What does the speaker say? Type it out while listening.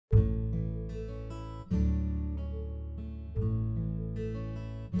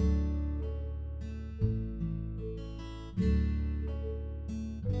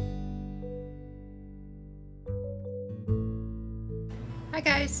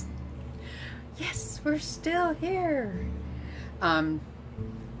Hi guys. Yes, we're still here. One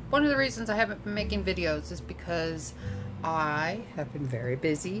of the reasons I haven't been making videos is because I have been very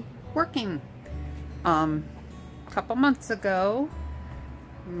busy working. A couple months ago,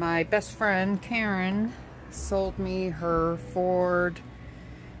 my best friend Karen sold me her Ford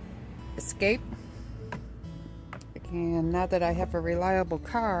Escape, and now that I have a reliable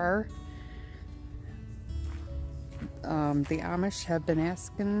car, the Amish have been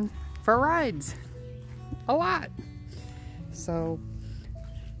asking for rides a lot, so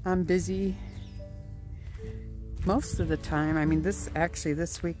I'm busy most of the time. I mean, this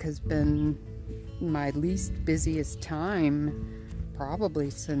week has been my least busiest time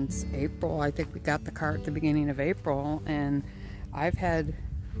probably since April. I think we got the car at the beginning of April, and I've had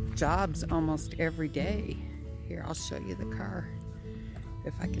jobs almost every day. Here, I'll show you the car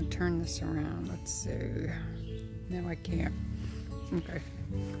if I can turn this around. Let's see. No, I can't. Okay.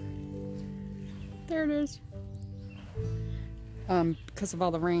 There it is. Because of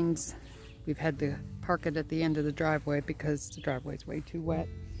all the rains, we've had to park it at the end of the driveway because the driveway's way too wet.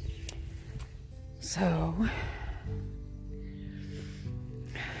 So,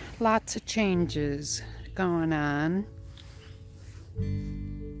 lots of changes going on.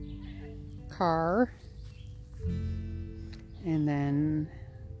 Car. And then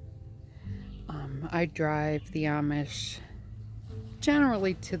I drive the Amish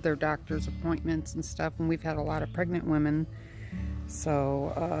generally to their doctor's appointments and stuff, and we've had a lot of pregnant women,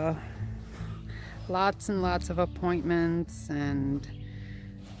 so lots and lots of appointments, and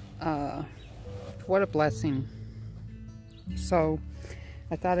what a blessing. So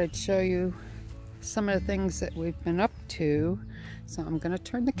I thought I'd show you some of the things that we've been up to, so I'm gonna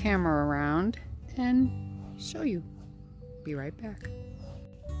turn the camera around and show you. Be right back.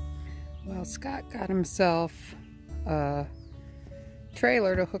 Well, Scott got himself a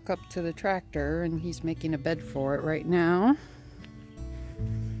trailer to hook up to the tractor, and he's making a bed for it right now.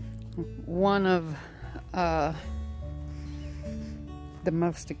 One of the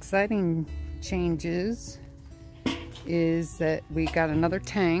most exciting changes is that we got another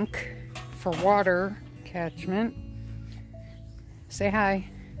tank for water catchment. Say hi.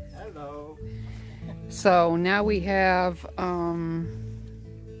 Hello. So now we have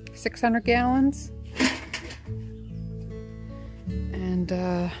 600 gallons, and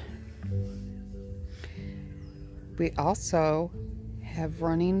we also have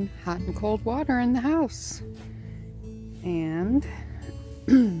running hot and cold water in the house. And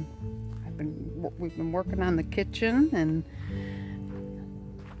we've been working on the kitchen, and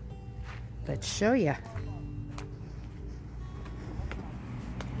let's show you.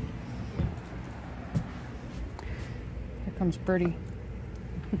 Here comes Birdie.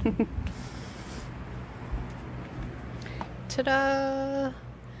 Ta-da!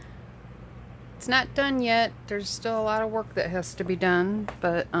 It's not done yet. There's still a lot of work that has to be done,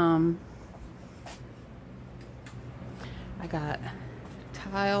 but I got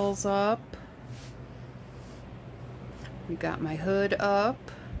tiles up. We got my hood up.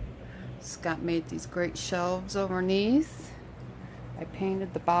 Scott made these great shelves underneath. I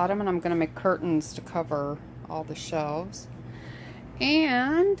painted the bottom, and I'm gonna make curtains to cover all the shelves.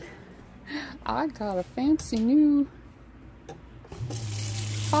 And I got a fancy new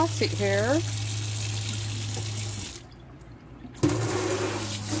faucet here.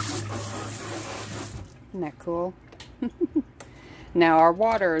 Isn't that cool? Now our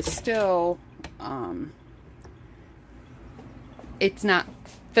water is still, it's not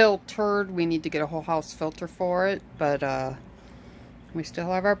filtered. We need to get a whole house filter for it, but we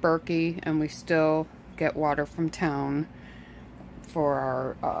still have our Berkey, and we still get water from town for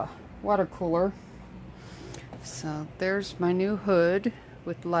our water cooler. So there's my new hood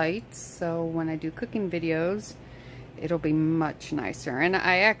with lights, so when I do cooking videos it'll be much nicer. And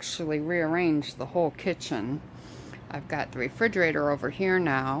I actually rearranged the whole kitchen. I've got the refrigerator over here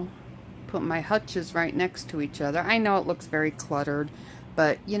now, put my hutches right next to each other. I know it looks very cluttered,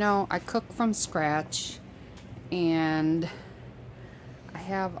 but you know, I cook from scratch, and I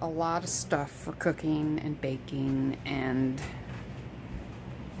have a lot of stuff for cooking and baking, and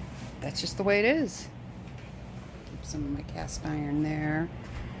that's just the way it is. Keep some of my cast iron there.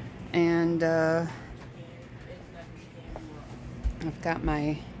 And I've got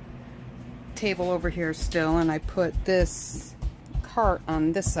my table over here still, and I put this cart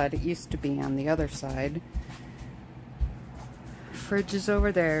on this side. It used to be on the other side. Fridge is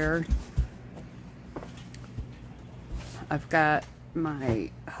over there. I've got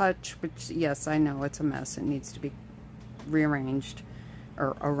my hutch, which, yes, I know it's a mess. It needs to be rearranged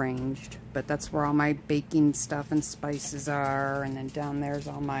or arranged. But that's where all my baking stuff and spices are. And then down there's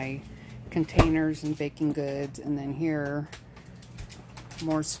all my containers and baking goods. And then here,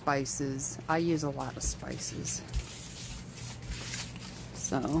 more spices. I use a lot of spices.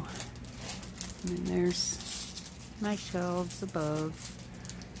 So, and then there's my shelves above.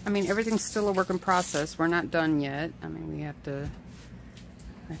 I mean, everything's still a work in process. We're not done yet. I mean, we have to,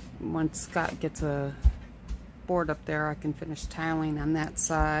 once Scott gets a board up there, I can finish tiling on that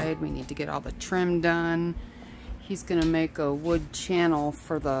side. We need to get all the trim done. He's gonna make a wood channel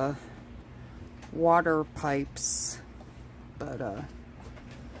for the water pipes. But,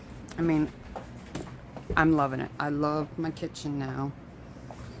 I mean, I'm loving it. I love my kitchen now.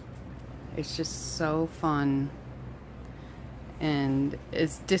 It's just so fun. And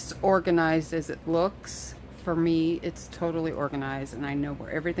as disorganized as it looks, for me, it's totally organized. And I know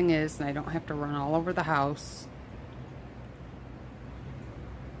where everything is, and I don't have to run all over the house.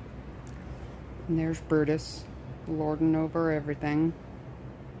 And there's Brutus, lording over everything.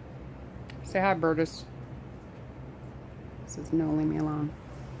 Say hi, Brutus. Says, no, leave me alone.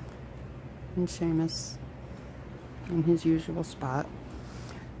 And Seamus in his usual spot.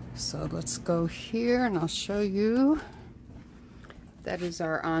 So let's go here and I'll show you. That is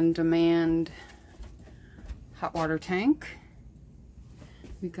our on-demand hot water tank.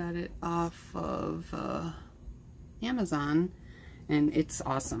 We got it off of Amazon, and it's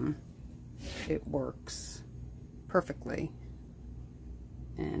awesome. It works perfectly,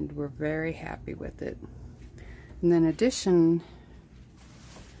 and we're very happy with it. And then in addition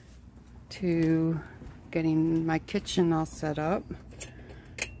to getting my kitchen all set up,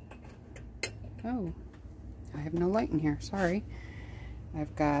 oh, I have no light in here, sorry.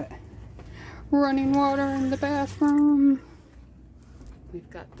 I've got running water in the bathroom. We've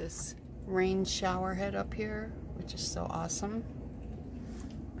got this rain shower head up here, which is so awesome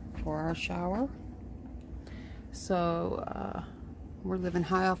for our shower. So we're living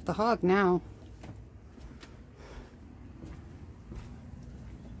high off the hog now.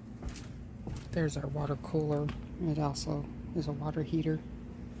 There's our water cooler. It also is a water heater.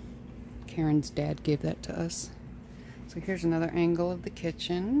 Karen's dad gave that to us. So here's another angle of the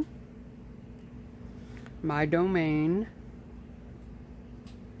kitchen. My domain.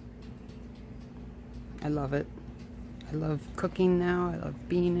 I love it. I love cooking now. I love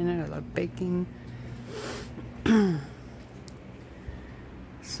being in it. I love baking.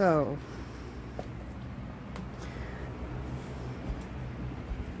 So,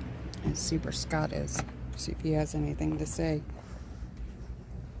 let's see where Scott is. See if he has anything to say.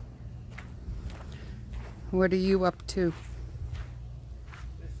 What are you up to?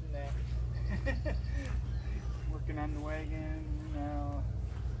 This and that. Working on the wagon now.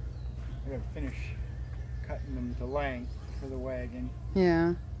 I gotta finish cutting them to length for the wagon.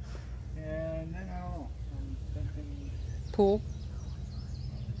 Yeah. And then I don't know. I'm thinking Pool?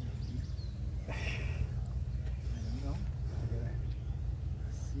 I don't know. I gotta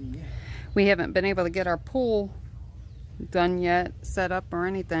see. We haven't been able to get our pool done yet, set up or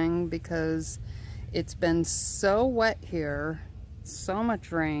anything, because it's been so wet here, so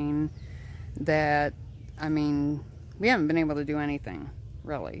much rain, that, I mean, we haven't been able to do anything,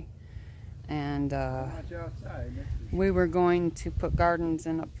 really. And we were going to put gardens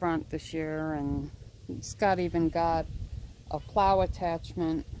in up front this year, and Scott even got a plow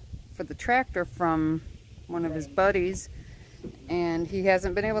attachment for the tractor from one of his buddies, and he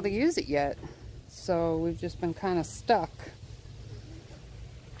hasn't been able to use it yet. So we've just been kind of stuck.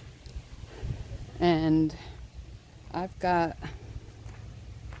 And I've got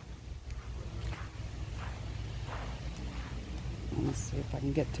let's see if I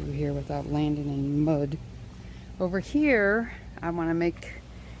can get through here without landing in mud. Over here, I want to make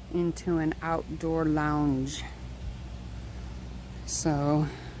into an outdoor lounge. So,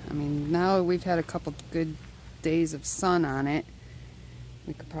 I mean, now we've had a couple good days of sun on it.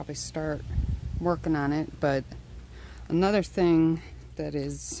 We could probably start working on it. But another thing that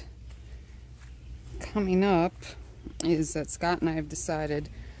is coming up is that Scott and I have decided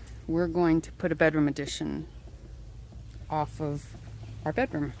we're going to put a bedroom addition off of our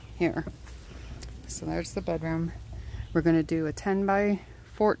bedroom here. So there's the bedroom. We're going to do a 10 by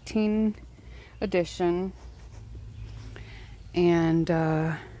 14 addition, and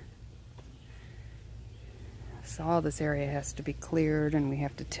so all this area has to be cleared and we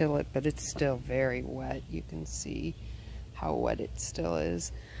have to till it, but it's still very wet. You can see how wet it still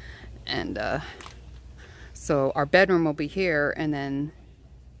is. And so our bedroom will be here, and then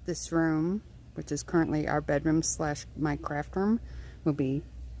this room, which is currently our bedroom slash my craft room, will be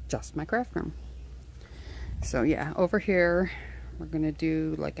just my craft room. So yeah, over here We're gonna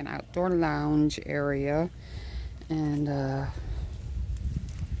do like an outdoor lounge area, and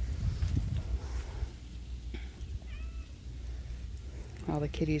all the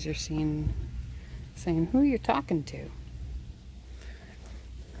kitties are saying, who are you talking to?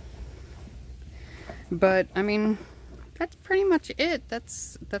 But I mean, that's pretty much it.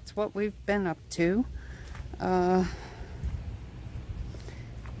 That's what we've been up to.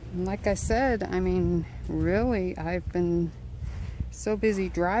 Like I said, I mean, really, I've been so busy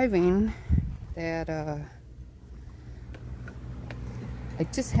driving that I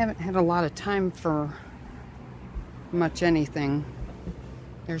just haven't had a lot of time for much anything.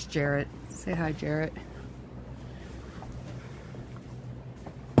 There's Jarrett. Say hi, Jarrett.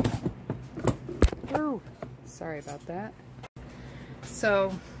 Oh, sorry about that.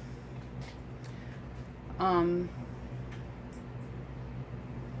 So,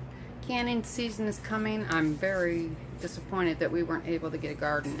 canning season is coming. I'm very disappointed that we weren't able to get a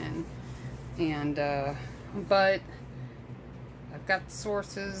garden in, and but I've got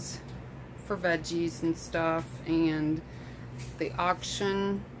sources for veggies and stuff, and the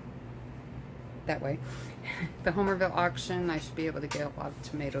auction that way, the Homerville auction, I should be able to get a lot of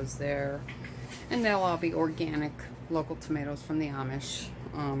tomatoes there, and they'll all be organic, local tomatoes from the Amish.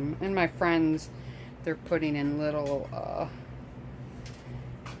 And my friends, they're putting in little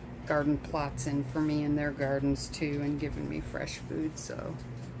garden plots in for me in their gardens too, and giving me fresh food, so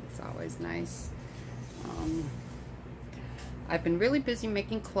it's always nice. I've been really busy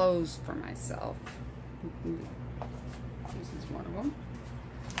making clothes for myself. This is one of them.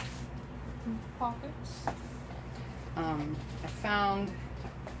 Pockets. I found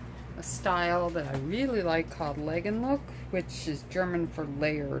a style that I really like called leg and look, which is German for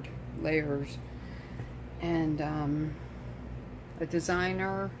layers, and a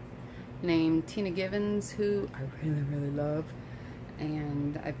designer named Tina Givens, who I really love,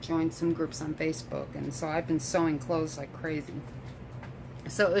 and I've joined some groups on Facebook, and so I've been sewing clothes like crazy.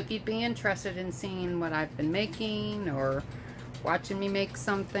 So if you'd be interested in seeing what I've been making, or watching me make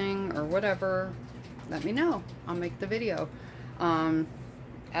something, or whatever, let me know. I'll make the video. I'm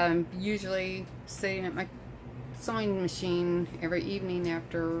usually sitting at my sewing machine every evening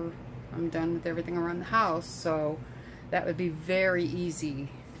after I'm done with everything around the house, so that would be very easy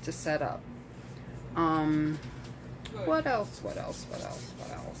to set up. What else?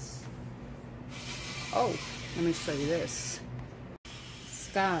 Oh, let me show you this.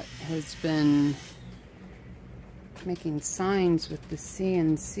 Scott has been making signs with the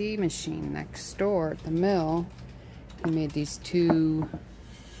CNC machine next door at the mill. He made these 2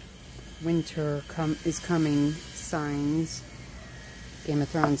 winter is coming signs. Game of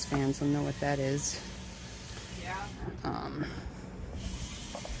Thrones fans will know what that is. Yeah.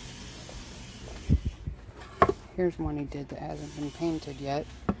 Here's one he did that hasn't been painted yet.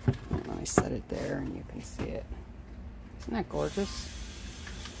 Let me set it there and you can see it. Isn't that gorgeous?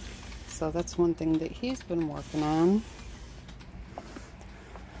 So that's one thing that he's been working on.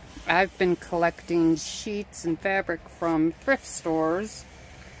 I've been collecting sheets and fabric from thrift stores.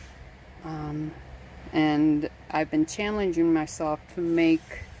 And I've been challenging myself to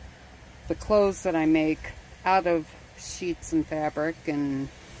make the clothes that I make out of sheets and fabric and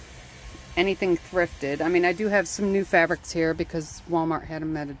anything thrifted. I mean, I do have some new fabrics here because Walmart had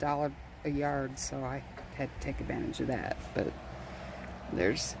them at $1 a yard, so I had to take advantage of that. But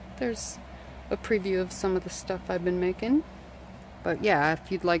there's a preview of some of the stuff I've been making. But yeah,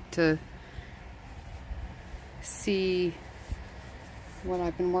 if you'd like to see what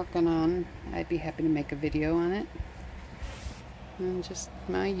I've been working on, I'd be happy to make a video on it. And just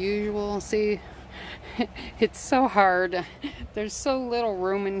my usual, see, it's so hard. There's so little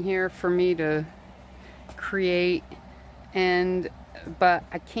room in here for me to create, but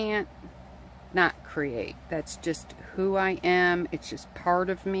I can't not create. That's just who I am. It's just part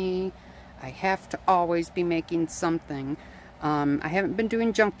of me. I have to always be making something. I haven't been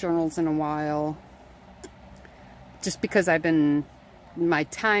doing junk journals in a while, just because my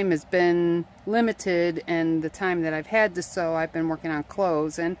time has been limited, and the time that I've had to sew, I've been working on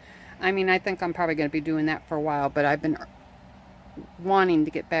clothes. And I mean, I think I'm probably going to be doing that for a while, but I've been wanting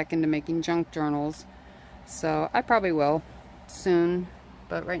to get back into making junk journals, so I probably will soon.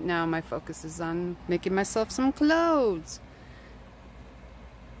 But right now my focus is on making myself some clothes,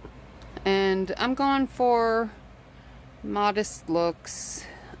 and I'm going for modest looks,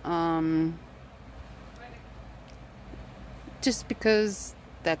 just because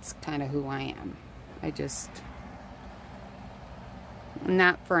that's kind of who I am.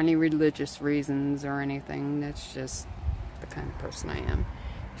 Not for any religious reasons or anything, that's just the kind of person I am.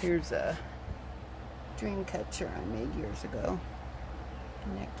 Here's a dream catcher I made years ago.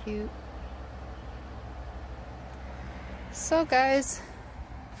 Isn't that cute? So guys,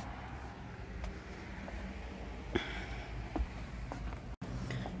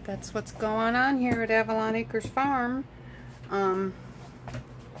 that's what's going on here at Avalon Acres Farm. I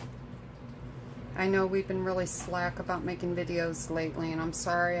know we've been really slack about making videos lately, and I'm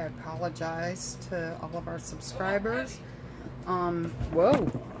sorry. I apologize to all of our subscribers.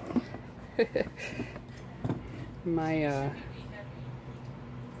 Whoa.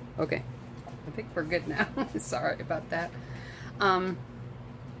 Okay. I think we're good now. Sorry about that.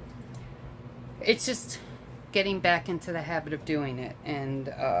 It's just getting back into the habit of doing it, and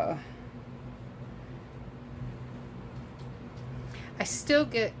I still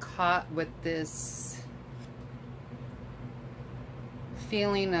get caught with this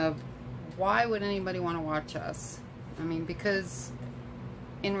feeling of, why would anybody want to watch us? I mean, because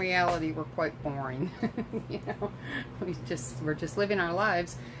in reality we're quite boring. You know, we're just living our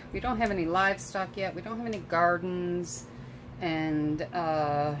lives. We don't have any livestock yet. We don't have any gardens, and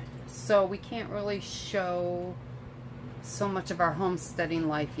so we can't really show so much of our homesteading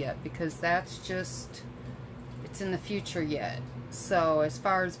life yet, because that's just, it's in the future yet. So as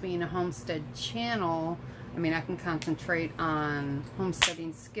far as being a homestead channel, I mean, I can concentrate on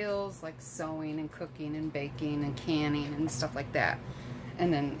homesteading skills like sewing and cooking and baking and canning and stuff like that.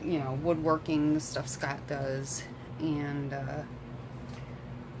 And then, you know, woodworking, the stuff Scott does, and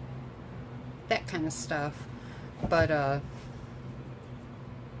that kind of stuff. But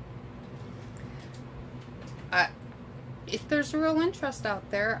if there's a real interest out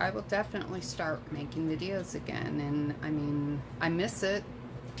there, I will definitely start making videos again. And I mean, I miss it,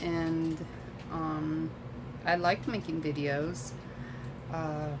 and I like making videos.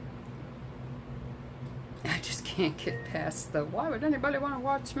 I just can't get past the, why would anybody want to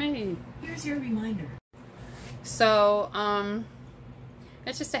watch me? Here's your reminder. So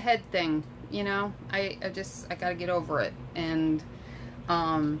it's just a head thing, you know. I gotta get over it. And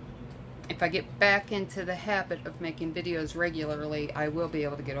if I get back into the habit of making videos regularly, I will be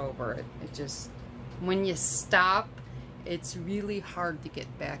able to get over it. It just, when you stop, it's really hard to get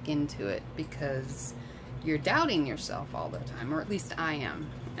back into it, because you're doubting yourself all the time, or at least I am.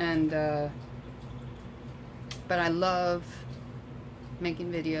 And but I love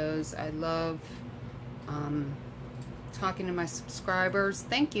making videos. I love talking to my subscribers.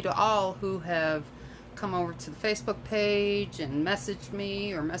 Thank you to all who have come over to the Facebook page and messaged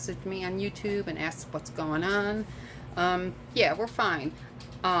me, or messaged me on YouTube and asked what's going on. Yeah, we're fine.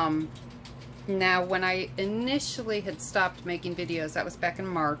 Now, when I initially had stopped making videos, that was back in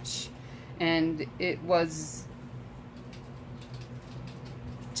March, and it was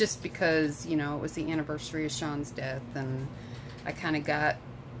just because, you know, it was the anniversary of Sean's death, and I kind of got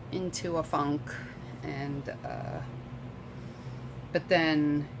into a funk, and but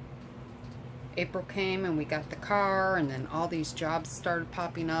then April came and we got the car, and then all these jobs started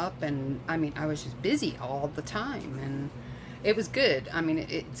popping up, and I mean, I was just busy all the time, and it was good. I mean,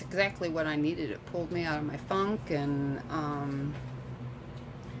 it's exactly what I needed. It pulled me out of my funk, and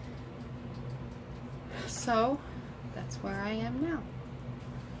so that's where I am now.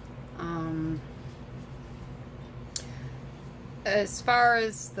 As far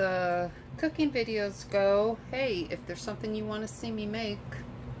as the cooking videos go, hey, if there's something you want to see me make,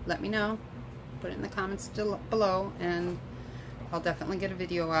 let me know. Put it in the comments below, and I'll definitely get a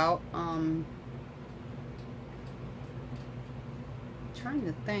video out. Trying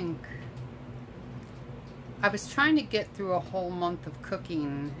to think. I was trying to get through a whole month of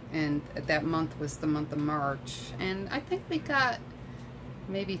cooking, and that month was the month of March, and I think we got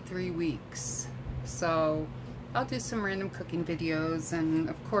maybe 3 weeks. So I'll do some random cooking videos, and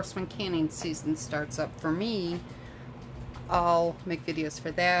of course when canning season starts up for me, I'll make videos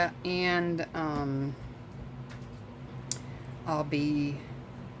for that, and I'll be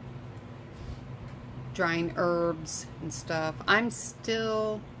drying herbs and stuff. I'm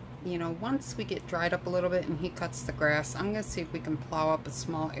still, you know, once we get dried up a little bit and he cuts the grass, I'm going to see if we can plow up a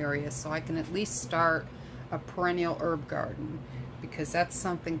small area so I can at least start a perennial herb garden, because that's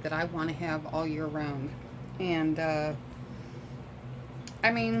something that I want to have all year round. And I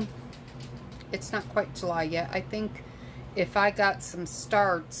mean, it's not quite July yet. I think if I got some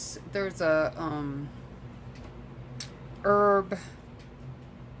starts, there's a herb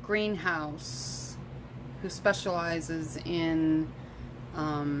greenhouse who specializes in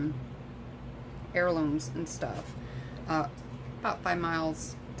heirlooms and stuff, about 5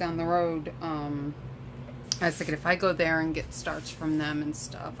 miles down the road. I was thinking if I go there and get starts from them and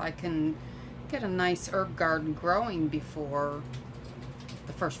stuff, I can get a nice herb garden growing before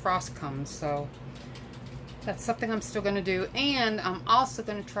the first frost comes. So that's something I'm still going to do. And I'm also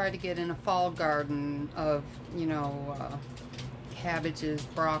going to try to get in a fall garden of, you know, cabbages,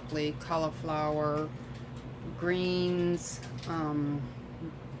 broccoli, cauliflower, greens.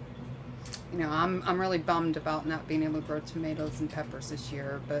 You know, I'm really bummed about not being able to grow tomatoes and peppers this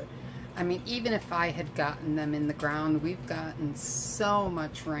year, but I mean, even if I had gotten them in the ground, we've gotten so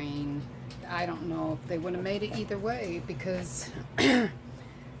much rain. I don't know if they would have made it either way, because I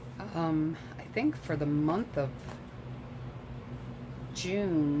think for the month of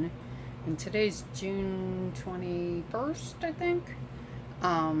June, and today's June 21st, I think,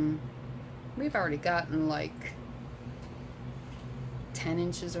 we've already gotten like 10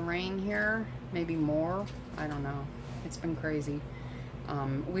 inches of rain here, maybe more. I don't know. It's been crazy.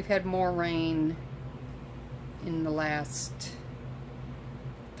 We've had more rain in the last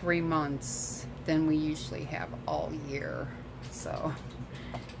 3 months than we usually have all year. So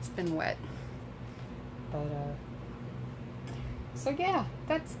it's been wet. But so yeah,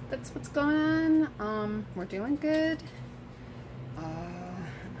 that's what's going on. We're doing good.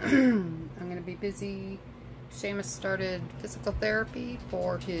 I'm gonna be busy. Seamus started physical therapy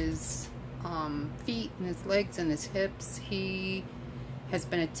for his feet and his legs and his hips. He has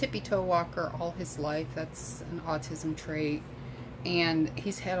been a tippy-toe walker all his life. That's an autism trait. And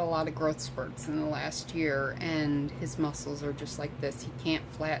he's had a lot of growth spurts in the last year, and his muscles are just like this. He can't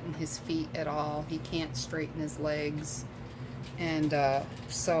flatten his feet at all. He can't straighten his legs. And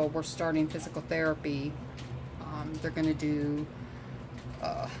so we're starting physical therapy. They're going to do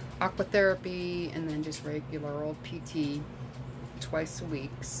aquatherapy and then just regular old PT twice a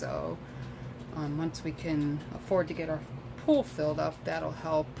week. So once we can afford to get our pool filled up, that'll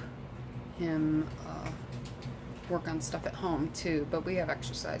help him work on stuff at home too. But we have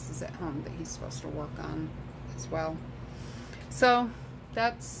exercises at home that he's supposed to work on as well. So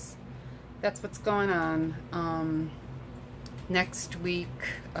that's what's going on. Next week,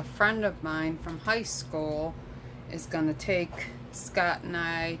 a friend of mine from high school is going to take Scott and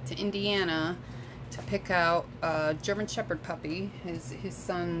I to Indiana to pick out a German Shepherd puppy. His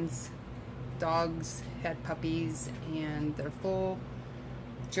son's dogs had puppies, and they're full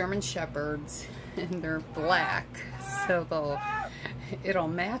German Shepherds, and they're black, so it'll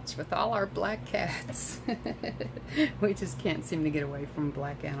match with all our black cats. We just can't seem to get away from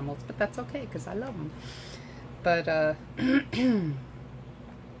black animals, but that's okay because I love them. But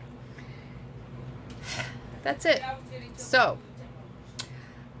that's it. So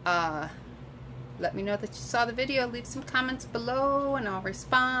let me know that you saw the video. Leave some comments below and I'll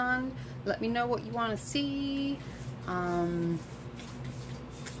respond. Let me know what you want to see.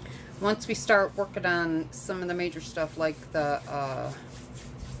 Once we start working on some of the major stuff, like the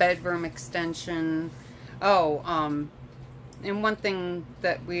bedroom extension. And one thing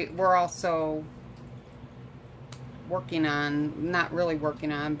that we're also working on, not really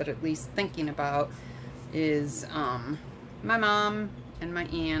working on, but at least thinking about, is my mom and my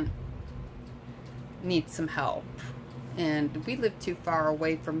aunt need some help, and we live too far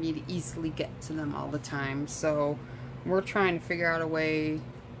away for me to easily get to them all the time. So we're trying to figure out a way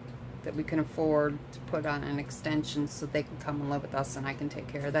that we can afford to put on an extension so they can come and live with us and I can take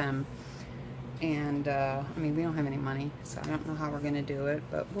care of them. And I mean, we don't have any money, so I don't know how we're gonna do it,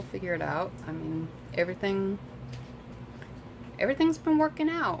 but we'll figure it out. I mean, everything's been working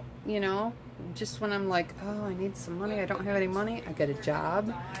out, you know. Just when I'm like, oh, I need some money, I don't have any money, I get a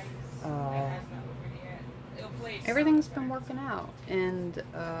job. Everything's been working out, and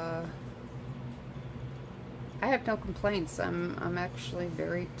I have no complaints. I'm actually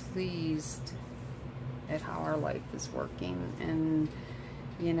very pleased at how our life is working, and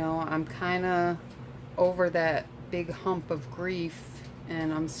you know, I'm kind of over that big hump of grief,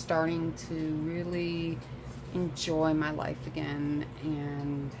 and I'm starting to really enjoy my life again,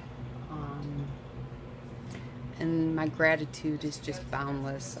 and my gratitude is just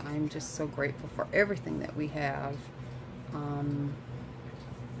boundless. I'm just so grateful for everything that we have.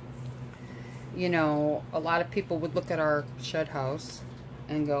 You know, a lot of people would look at our shed house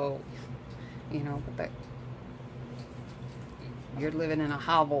and go, you know, but you're living in a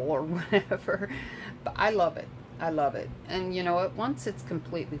hovel or whatever. But I love it. I love it. And you know what? Once it's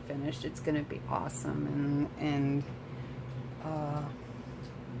completely finished, it's going to be awesome. And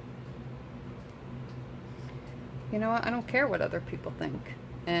you know what? I don't care what other people think.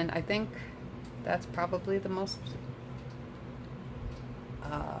 And I think that's probably the most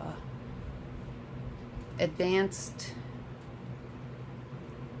advanced.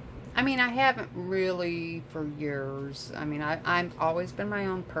 I mean, I haven't really for years. I mean, I've always been my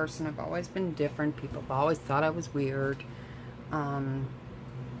own person. I've always been different. People have always thought I was weird.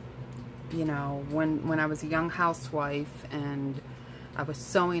 you know, when I was a young housewife and I was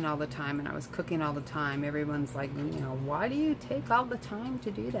sewing all the time and I was cooking all the time, everyone's like, you know, why do you take all the time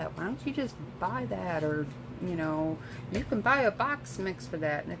to do that? Why don't you just buy that? Or, you know, you can buy a box mix for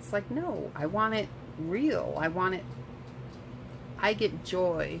that. And it's like, no, I want it real. I get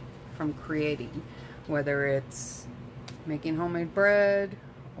joy from creating, whether it's making homemade bread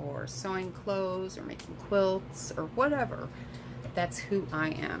or sewing clothes or making quilts or whatever. That's who I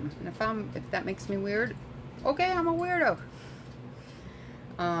am. And if that makes me weird, okay, I'm a weirdo.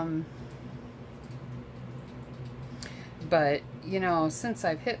 But, you know, since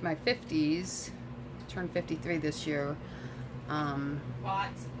I've hit my 50s, turned 53 this year, I've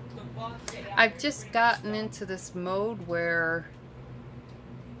just gotten into this mode where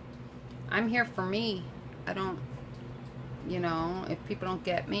I'm here for me. I don't, you know, if people don't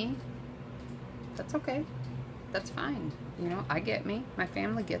get me, that's okay. That's fine. You know, I get me. My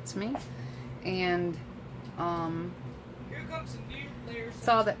family gets me. And, it's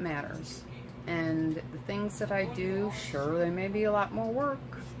all that matters. And the things that I do, sure, they may be a lot more work,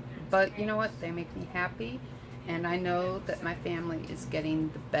 but you know what? They make me happy, and I know that my family is getting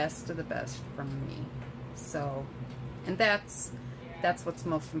the best of the best from me. So, and that's what's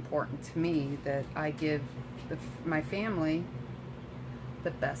most important to me, that I give my family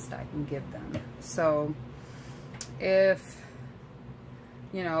the best I can give them. So, if,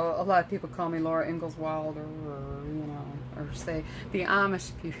 you know, a lot of people call me Laura Ingalls Wilder, or, you know, or say the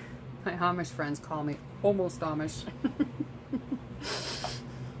Amish people, my Amish friends call me almost Amish.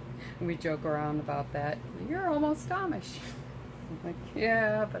 We joke around about that. You're almost Amish. I'm like,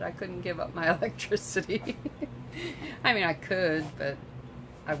 yeah, but I couldn't give up my electricity. I mean, I could, but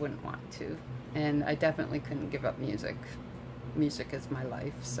I wouldn't want to. And I definitely couldn't give up music. Music is my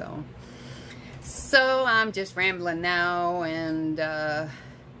life, so. So I'm just rambling now, and I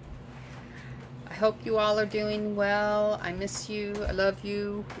hope you all are doing well. I miss you. I love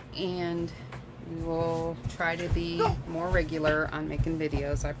you. And we will try to be more regular on making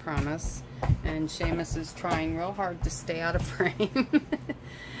videos, I promise. And Seamus is trying real hard to stay out of frame.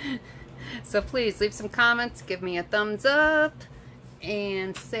 So please leave some comments. Give me a thumbs up.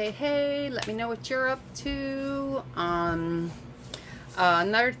 And say, hey, let me know what you're up to.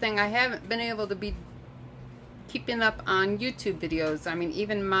 Another thing, I haven't been able to be keeping up on YouTube videos. I mean,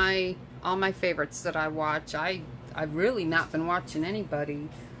 even all my favorites that I watch, I've really not been watching anybody.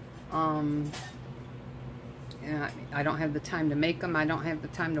 Yeah, I don't have the time to make them. I don't have the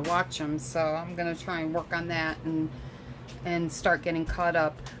time to watch them. So I'm going to try and work on that and start getting caught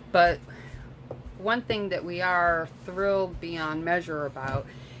up. But one thing that we are thrilled beyond measure about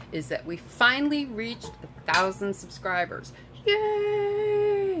is that we finally reached 1,000 subscribers.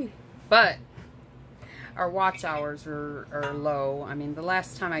 Yay! But our watch hours are low. I mean, the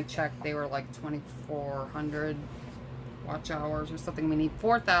last time I checked, they were like 2,400 watch hours or something. We need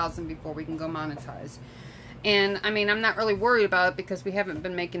 4,000 before we can go monetize. And I mean, I'm not really worried about it because we haven't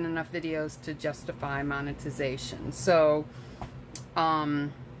been making enough videos to justify monetization. So,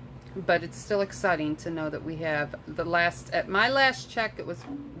 but it's still exciting to know that we have at my last check, it was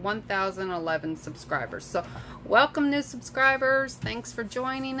 1,011 subscribers. So welcome new subscribers. Thanks for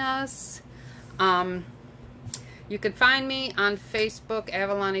joining us. You can find me on Facebook,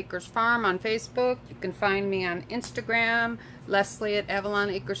 Avalon Acres Farm on Facebook. You can find me on Instagram, Leslie at Avalon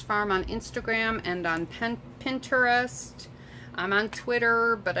Acres Farm on Instagram and on Pinterest. I'm on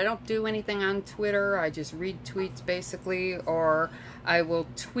Twitter, but I don't do anything on Twitter. I just read tweets basically, or I will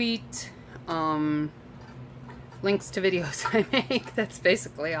tweet links to videos I make. That's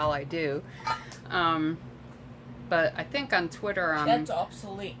basically all I do. But I think on Twitter that's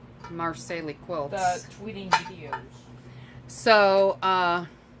obsolete. Marsaili quilts. The tweeting videos. So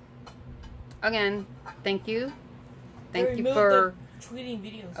again, thank you. Thank you for tweeting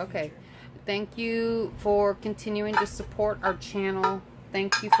videos. Okay. Feature. Thank you for continuing to support our channel.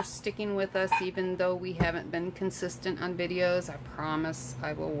 Thank you for sticking with us even though we haven't been consistent on videos. I promise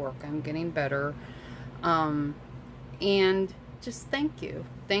I will work on getting better. And just thank you.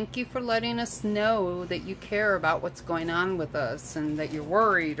 Thank you for letting us know that you care about what's going on with us and that you're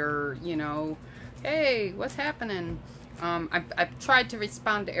worried, or, you know, hey, what's happening? I've tried to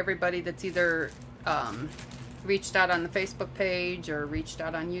respond to everybody that's either reached out on the Facebook page or reached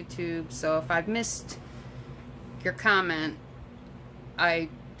out on YouTube. So if I've missed your comment, I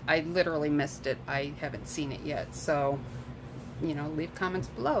literally missed it. I haven't seen it yet. So, you know, leave comments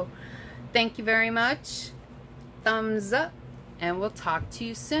below. Thank you very much. Thumbs up. And we'll talk to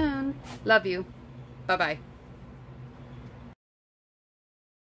you soon. Love you. Bye-bye.